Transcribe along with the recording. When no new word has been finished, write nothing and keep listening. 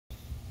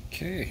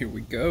Okay, here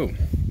we go.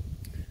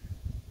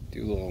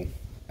 Do a little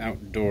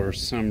outdoor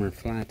summer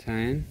fly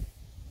tying.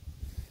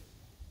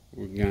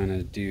 We're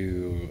gonna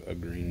do a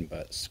green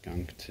butt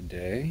skunk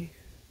today.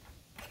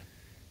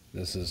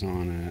 This is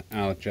on an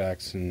Alec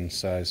Jackson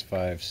size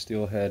 5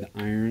 steelhead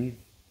iron.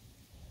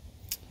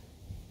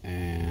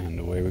 And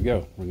away we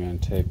go. We're going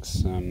to take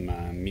some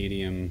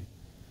medium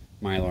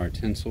mylar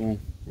tinsel.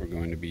 We're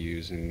going to be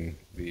using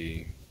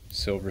the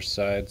silver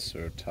side,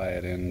 so tie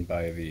it in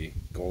by the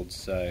gold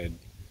side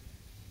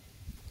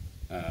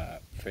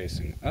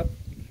facing up.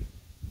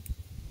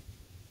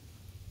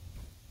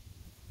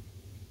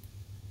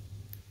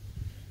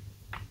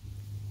 A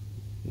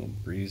little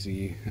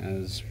breezy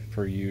as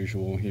per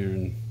usual here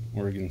in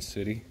Oregon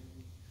City,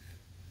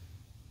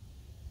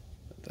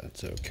 but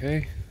that's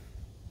okay.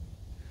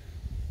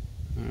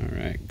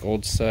 Alright,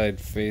 gold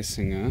side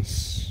facing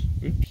us.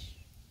 Oops.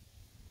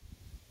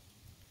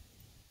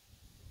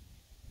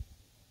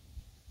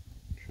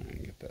 Try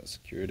and get that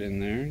secured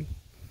in there.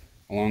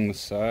 Along the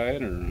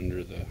side or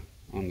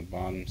on the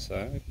bottom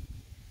side.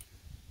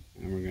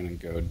 And we're going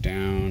to go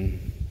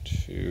down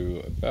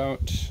to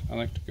about, I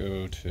like to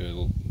go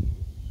to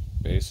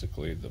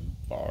basically the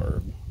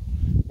barb,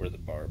 where the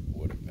barb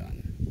would have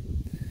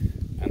been.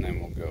 And then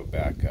we'll go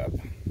back up,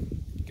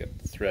 get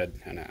the thread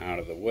kind of out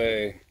of the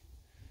way.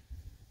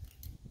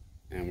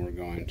 And we're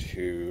going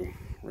to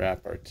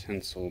wrap our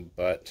tinsel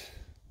butt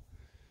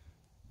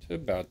to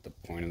about the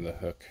point of the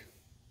hook.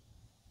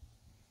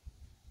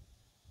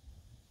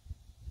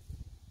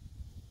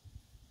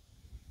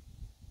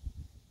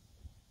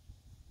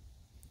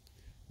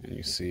 And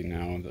you see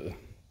now the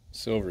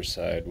silver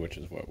side, which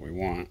is what we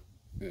want,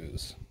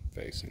 is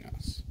facing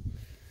us.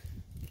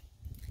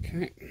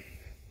 Okay,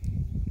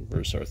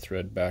 reverse our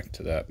thread back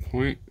to that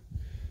point.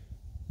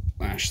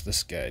 Lash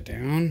this guy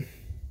down.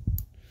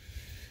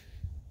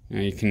 Now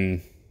you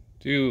can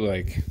do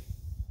like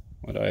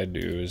what I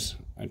do is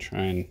I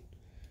try and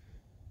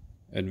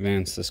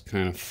advance this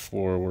kind of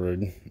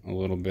forward a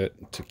little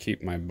bit to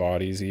keep my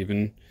bodies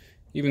even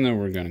though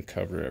we're going to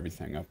cover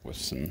everything up with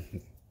some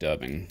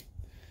dubbing.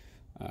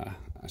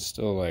 I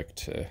still like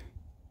to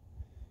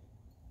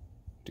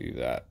do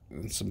that.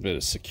 It's a bit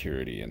of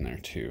security in there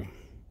too.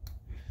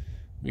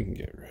 We can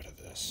get rid of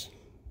this.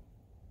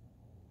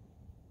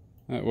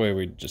 That way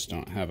we just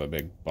don't have a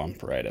big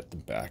bump right at the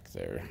back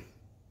there.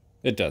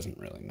 It doesn't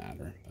really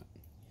matter,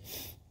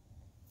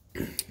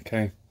 but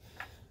okay.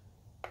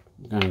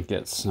 I'm gonna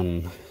get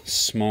some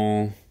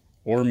small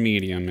or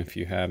medium, if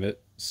you have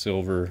it,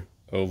 silver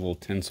oval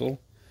tinsel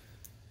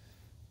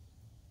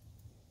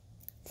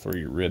for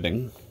your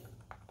ribbing.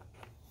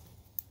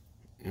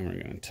 And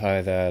we're going to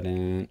tie that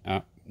in.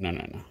 Oh, no.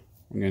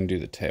 We're going to do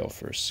the tail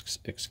first.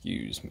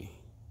 Excuse me.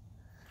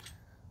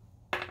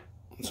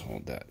 Let's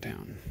hold that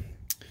down.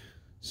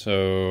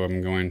 So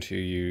I'm going to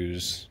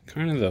use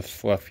kind of the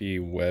fluffy,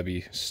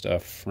 webby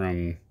stuff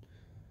from,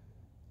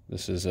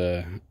 this is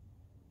a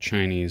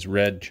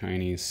red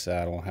Chinese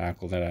saddle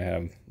hackle that I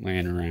have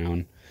laying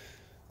around.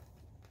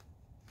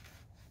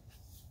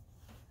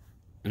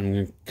 And I'm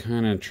going to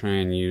kind of try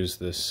and use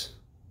this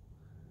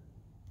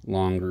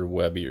longer,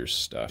 webbier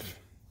stuff.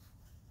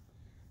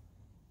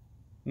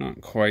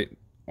 Not quite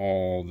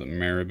all the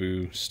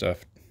marabou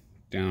stuff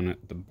down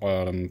at the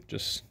bottom,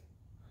 just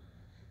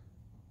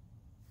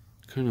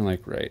kind of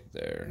like right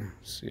there.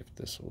 See if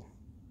this will,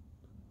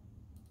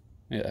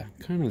 yeah,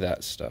 kind of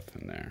that stuff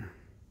in there.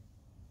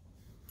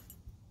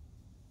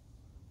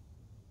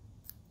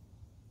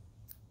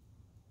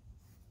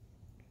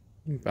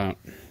 About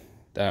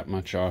that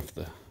much off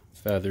the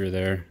feather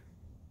there.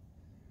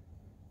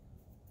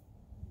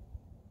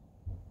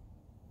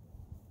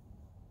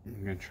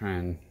 I'm going to try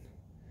and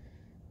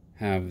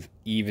have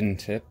even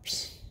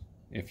tips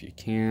if you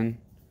can.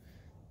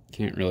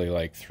 Can't really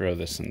like throw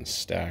this in the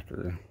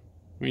stacker.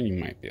 I mean, you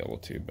might be able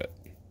to, but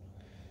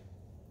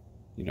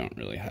you don't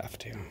really have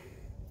to.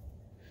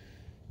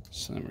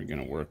 So then we're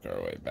going to work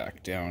our way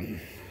back down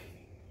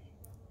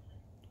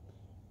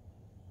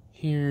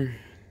here.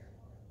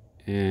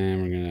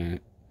 And we're going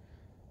to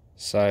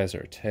size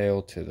our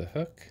tail to the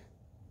hook.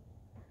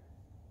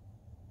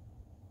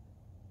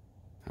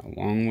 How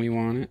long we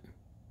want it.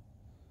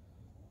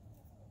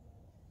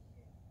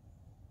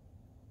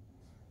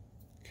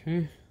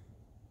 Okay,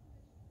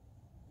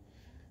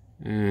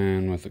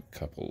 and with a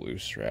couple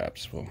loose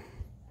wraps, we'll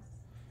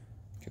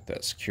get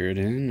that secured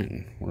in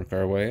and work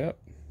our way up.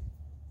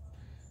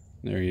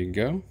 There you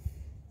go.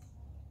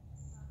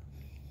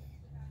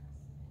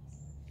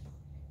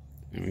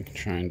 And we can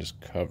try and just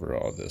cover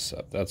all this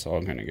up. That's all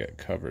going to get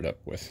covered up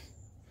with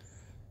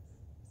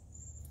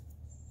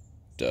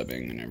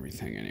dubbing and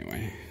everything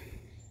anyway.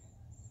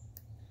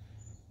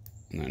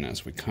 And then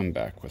as we come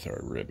back with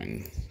our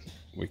ribbing,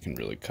 we can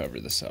really cover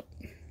this up.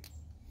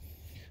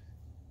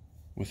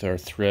 With our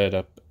thread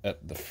up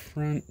at the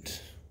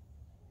front,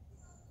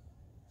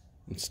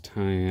 let's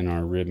tie in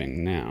our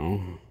ribbing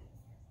now.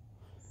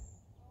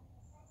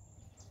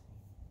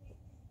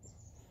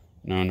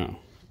 No,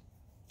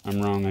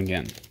 I'm wrong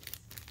again.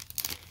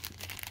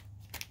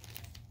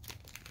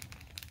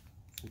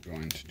 we're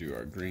going to do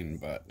our green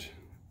butt.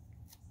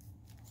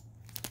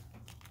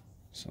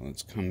 So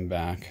let's come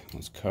back,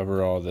 let's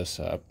cover all this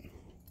up.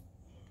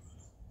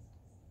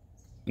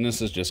 And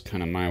this is just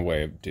kind of my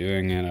way of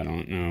doing it. I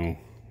don't know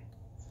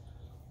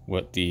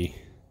what the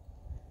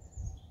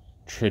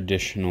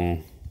traditional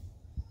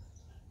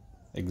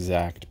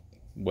exact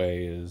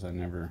way is. I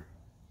never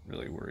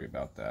really worry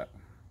about that.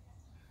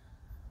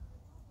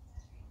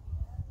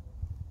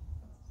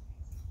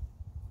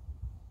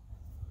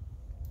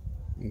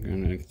 I'm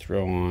going to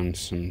throw on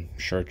some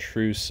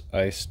chartreuse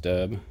ice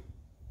dub.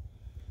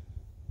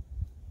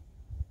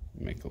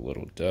 Make a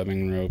little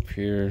dubbing rope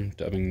here,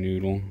 dubbing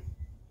noodle.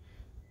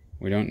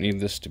 We don't need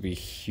this to be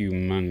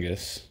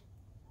humongous,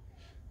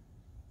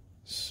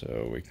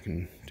 so we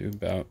can do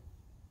about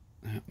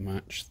that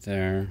much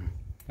there,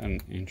 about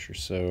an inch or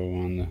so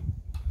on the.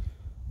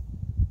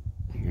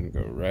 I'm going to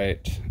go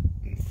right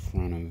in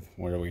front of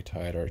where we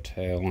tied our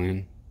tail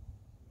in.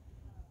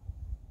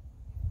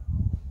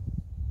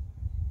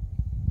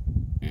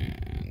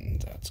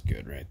 And that's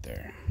good right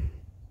there.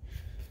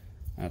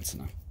 That's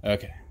enough.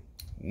 Okay,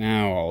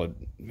 now I'll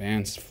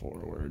advance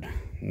forward.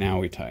 Now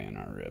we tie in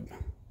our rib.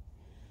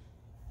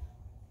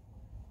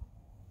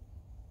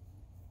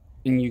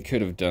 And you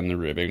could have done the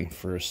ribbing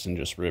first and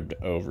just ribbed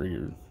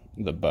over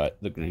the butt,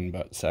 the green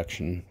butt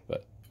section,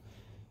 but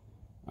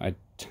I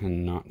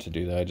tend not to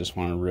do that. I just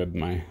want to rib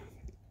my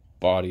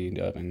body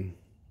dubbing.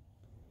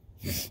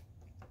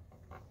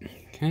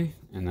 Okay,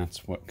 and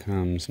that's what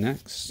comes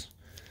next.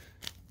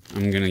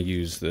 I'm going to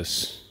use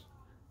this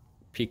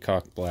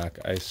peacock black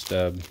ice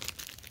dub.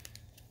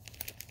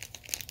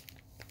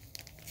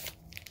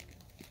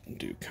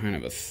 Do kind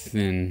of a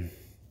thin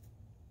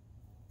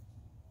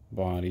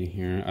body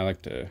here. I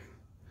like to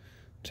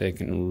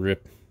take and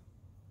rip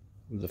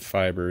the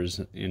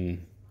fibers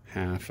in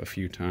half a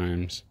few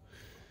times.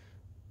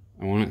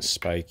 I want it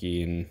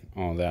spiky and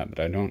all that, but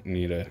I don't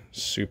need a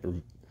super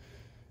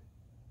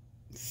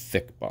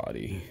thick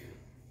body.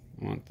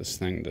 I want this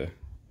thing to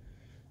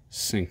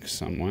sink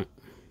somewhat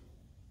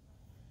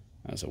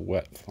as a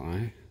wet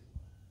fly.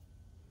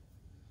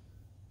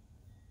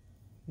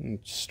 And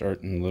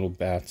start in little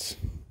bats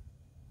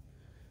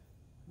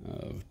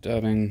of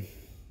dubbing.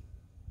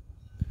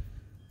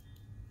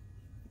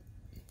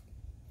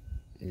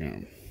 I'm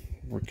going to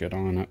work it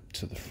on up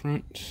to the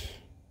front,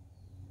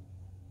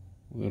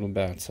 little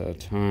bats at a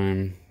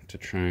time, to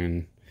try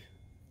and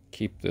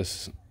keep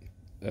this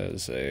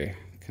as a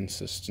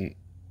consistent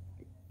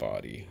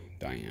body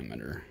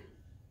diameter.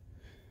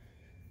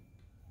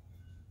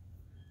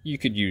 You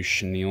could use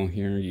chenille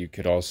here. You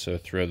could also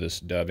throw this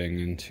dubbing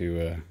into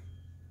a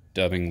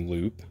dubbing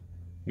loop.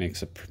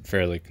 Makes a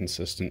fairly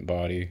consistent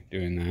body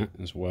doing that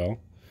as well.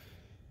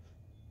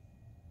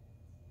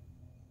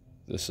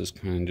 This is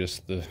kind of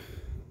just the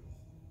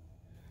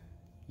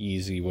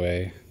easy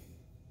way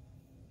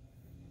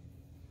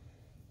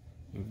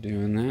of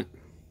doing that.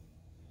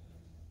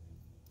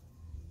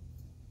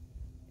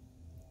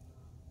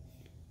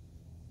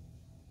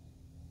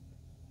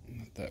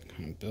 Let that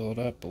kind of build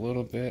up a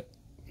little bit.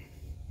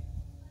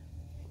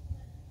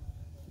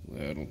 A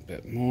little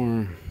bit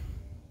more.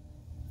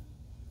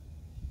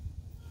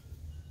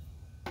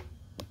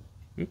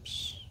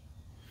 Oops.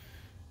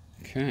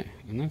 Okay,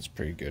 and that's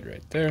pretty good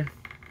right there.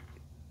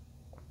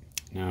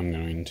 Now I'm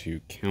going to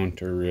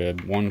counter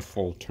rib one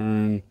full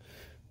turn,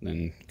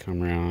 then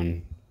come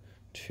around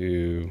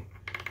 2,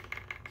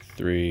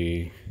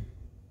 3,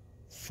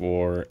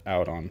 4,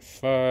 out on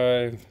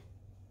 5.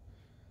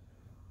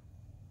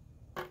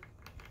 Kind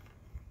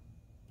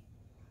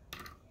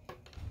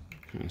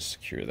of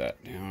secure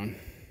that down.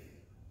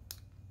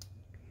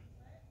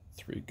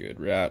 3 good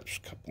wraps,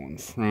 couple in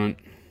front.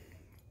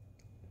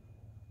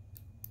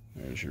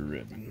 There's your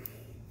ribbon.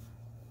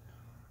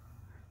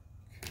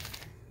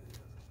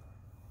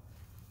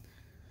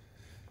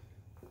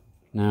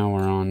 Now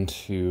we're on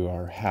to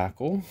our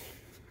hackle.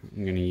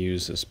 I'm going to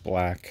use this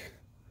black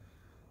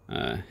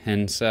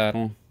hen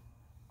saddle.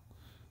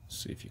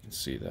 Let's see if you can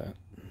see that.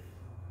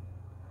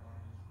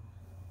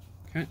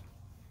 Okay.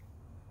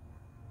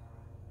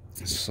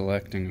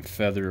 Selecting a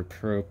feather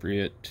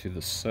appropriate to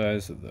the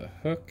size of the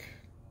hook,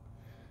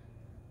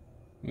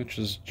 which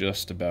is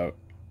just about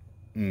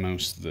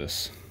most of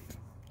this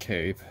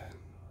cape.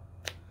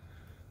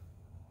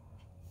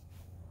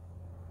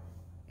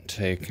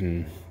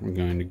 And we're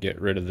going to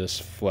get rid of this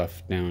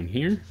fluff down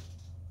here.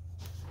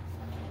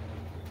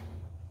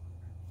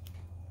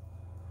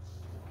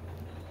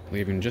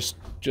 Leaving just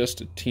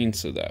a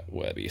teensy of that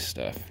webby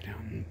stuff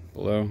down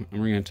below. And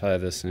we're going to tie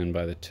this in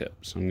by the tip.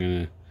 So I'm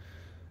going to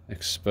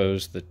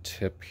expose the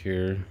tip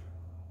here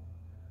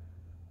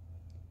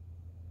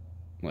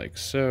like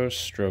so,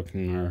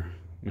 stroking our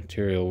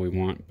material we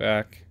want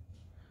back.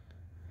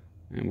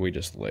 And we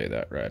just lay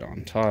that right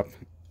on top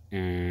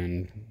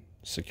and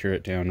secure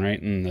it down right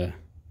in the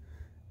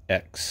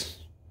X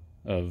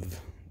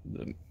of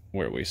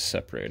where we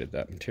separated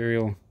that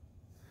material.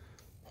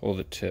 Pull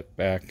the tip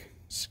back,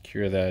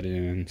 secure that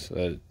in so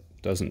that it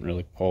doesn't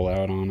really pull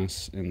out on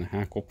us in the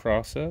hackle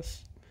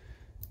process,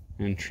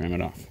 and trim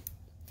it off.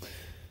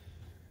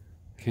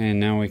 Okay,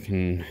 now we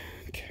can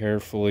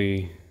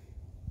carefully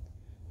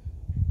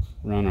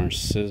run our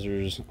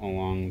scissors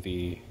along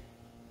the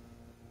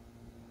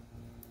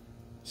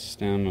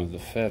stem of the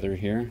feather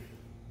here.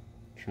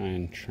 Try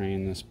and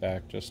train this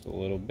back just a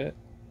little bit.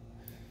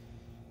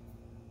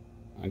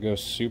 I go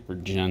super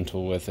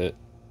gentle with it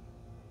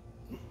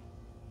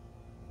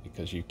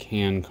because you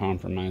can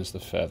compromise the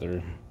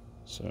feather,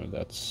 so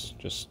that's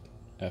just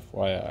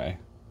FYI.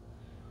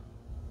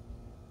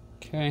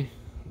 Okay,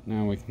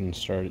 now we can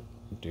start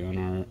doing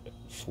our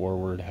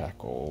forward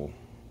hackle.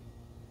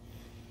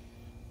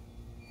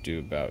 Do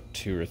about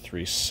 2 or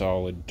 3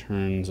 solid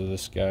turns of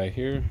this guy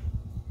here,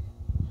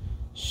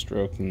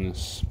 stroking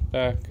this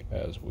back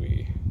as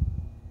we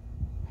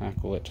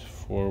hackle it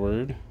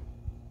forward.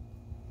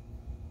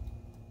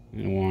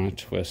 You don't want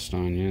to twist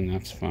on you, and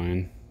that's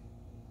fine.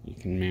 You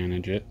can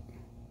manage it.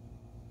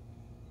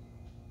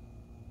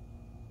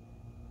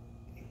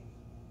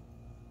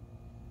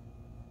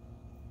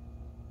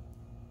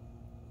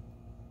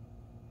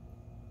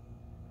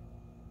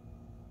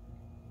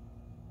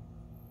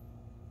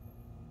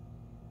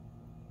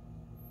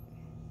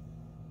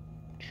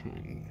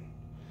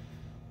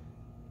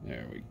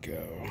 There we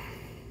go.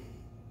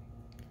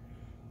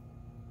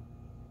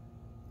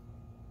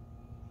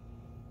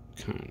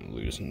 Kind of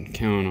losing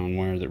count on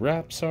where the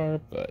wraps are,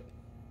 but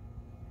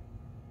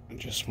I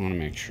just want to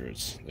make sure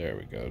it's, there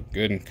we go,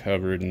 good and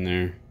covered in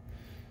there.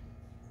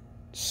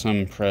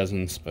 Some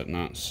presence, but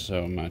not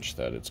so much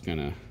that it's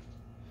gonna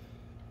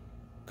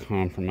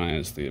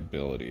compromise the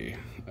ability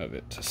of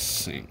it to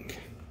sink.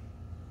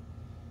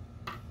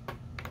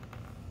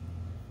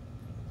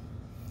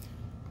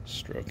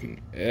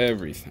 Stroking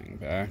everything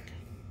back,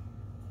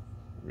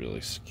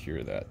 really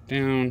secure that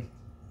down,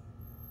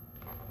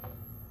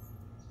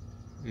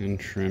 and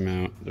trim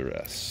out the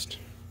rest.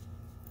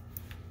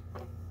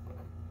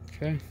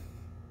 Okay,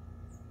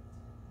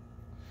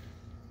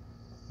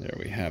 there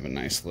we have a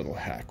nice little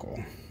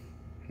hackle.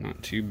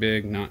 Not too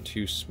big, not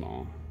too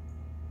small.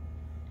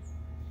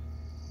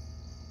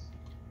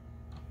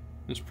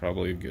 There's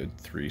probably a good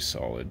 3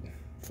 solid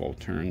full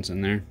turns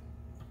in there.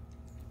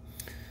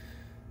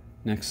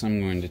 Next, I'm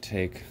going to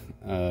take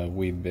a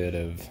wee bit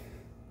of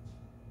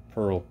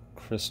pearl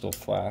crystal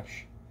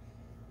flash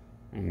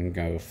and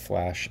go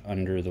flash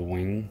under the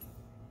wing.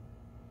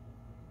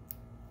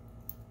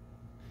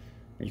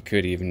 You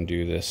could even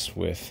do this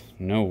with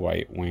no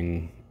white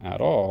wing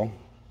at all.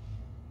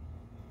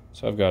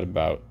 So I've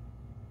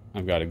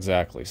got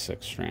exactly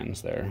 6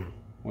 strands there,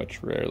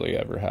 which rarely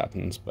ever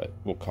happens, but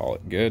we'll call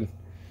it good.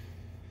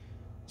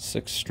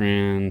 6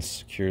 strands,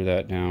 secure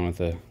that down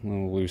with a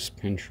little loose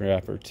pinch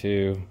wrap or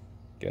 2.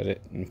 Get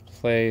it in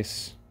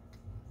place,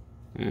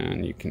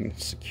 and you can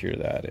secure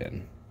that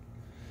in.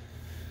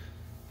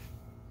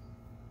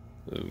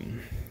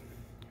 Boom.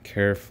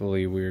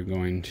 Carefully, we're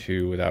going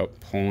to, without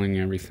pulling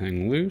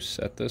everything loose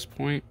at this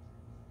point,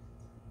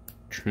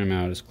 trim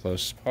out as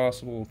close as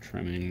possible,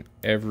 trimming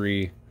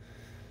every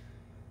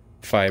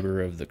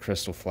fiber of the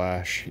crystal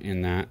flash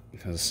in that,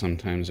 because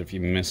sometimes if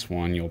you miss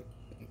one, you'll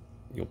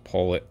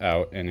pull it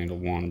out and it'll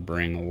want to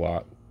bring a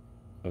lot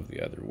of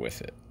the other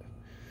with it.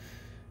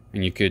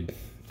 And you could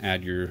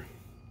add your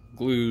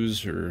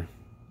glues or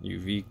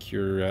UV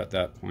cure at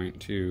that point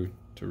too,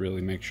 to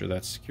really make sure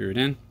that's secured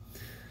in.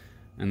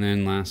 And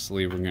then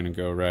lastly, we're going to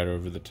go right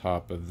over the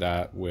top of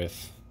that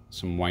with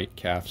some white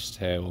calf's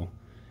tail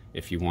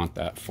if you want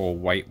that full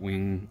white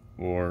wing,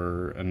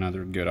 or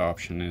another good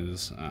option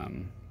is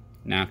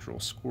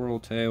natural squirrel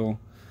tail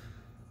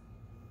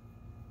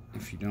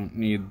if you don't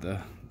need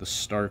the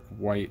stark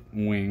white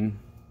wing.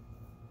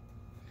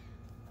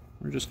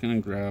 We're just going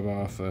to grab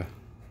off a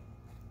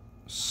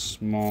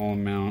small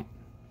amount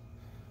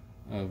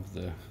of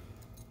the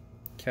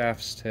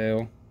calf's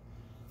tail,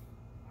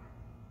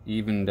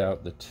 evened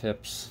out the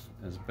tips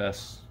as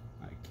best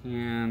I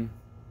can.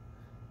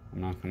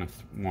 I'm not going to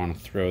want to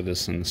throw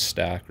this in the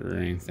stack or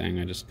anything.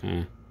 I just kind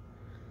of,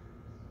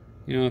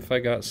 you know, if I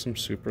got some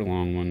super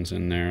long ones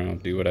in there, I'll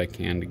do what I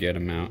can to get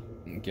them out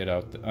and get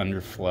out the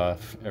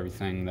underfluff,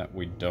 everything that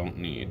we don't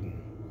need.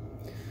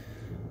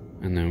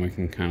 And then we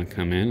can kind of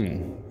come in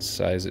and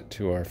size it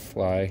to our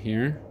fly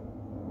here.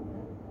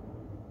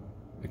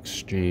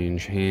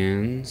 Exchange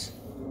hands.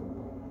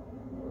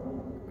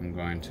 I'm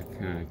going to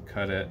kind of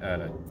cut it at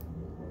a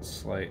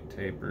slight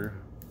taper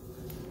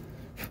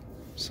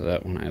so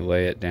that when I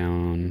lay it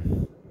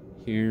down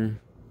here,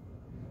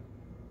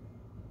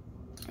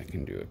 I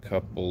can do a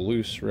couple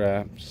loose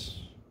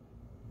wraps,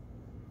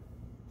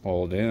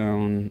 pull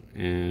down,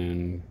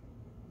 and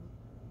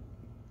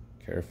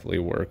carefully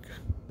work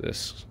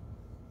this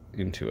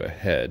into a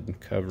head,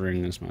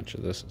 covering as much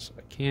of this as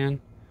I can.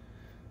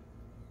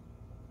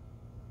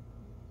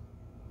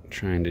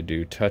 Trying to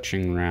do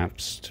touching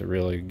wraps to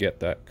really get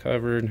that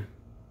covered.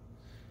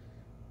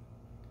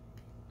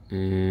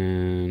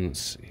 And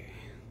let's see,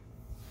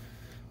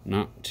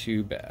 not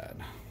too bad.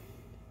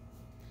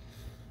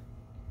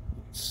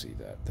 Let's see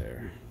that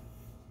there.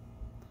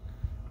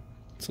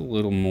 It's a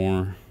little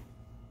more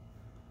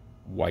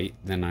white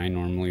than I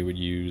normally would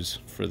use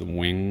for the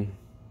wing.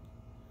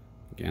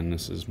 Again,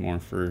 this is more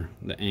for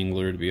the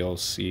angler to be able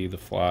to see the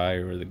fly,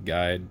 or the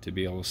guide to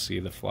be able to see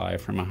the fly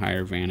from a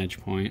higher vantage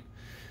point.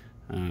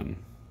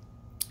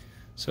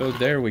 So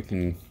there we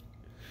can,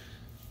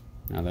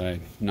 now that I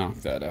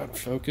knocked that out of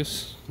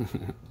focus,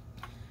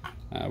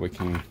 we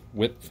can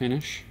whip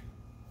finish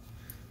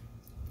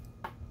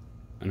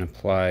and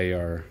apply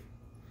our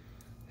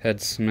head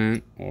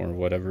cement or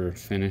whatever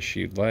finish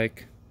you'd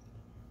like.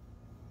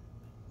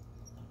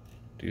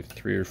 Do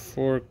 3 or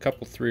 4,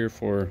 couple 3 or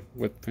 4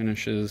 whip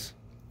finishes,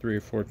 3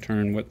 or 4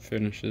 turn whip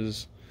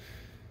finishes.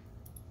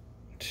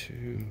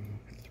 2,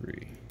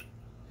 3.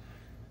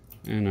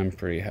 And I'm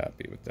pretty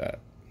happy with that.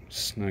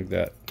 Snug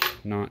that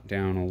knot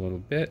down a little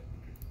bit,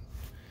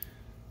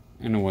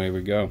 and away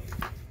we go.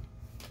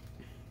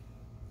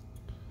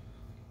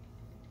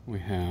 We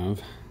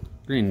have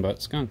Green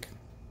Butt Skunk.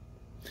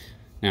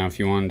 Now if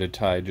you wanted to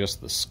tie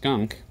just the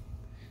skunk,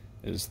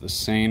 it's the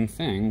same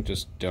thing,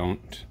 just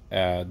don't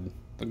add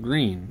the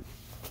green.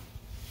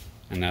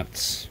 And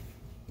that's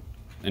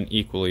an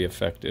equally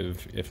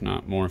effective, if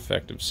not more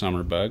effective,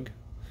 summer bug.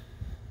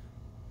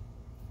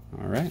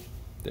 Alright,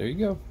 there you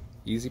go.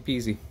 Easy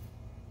peasy.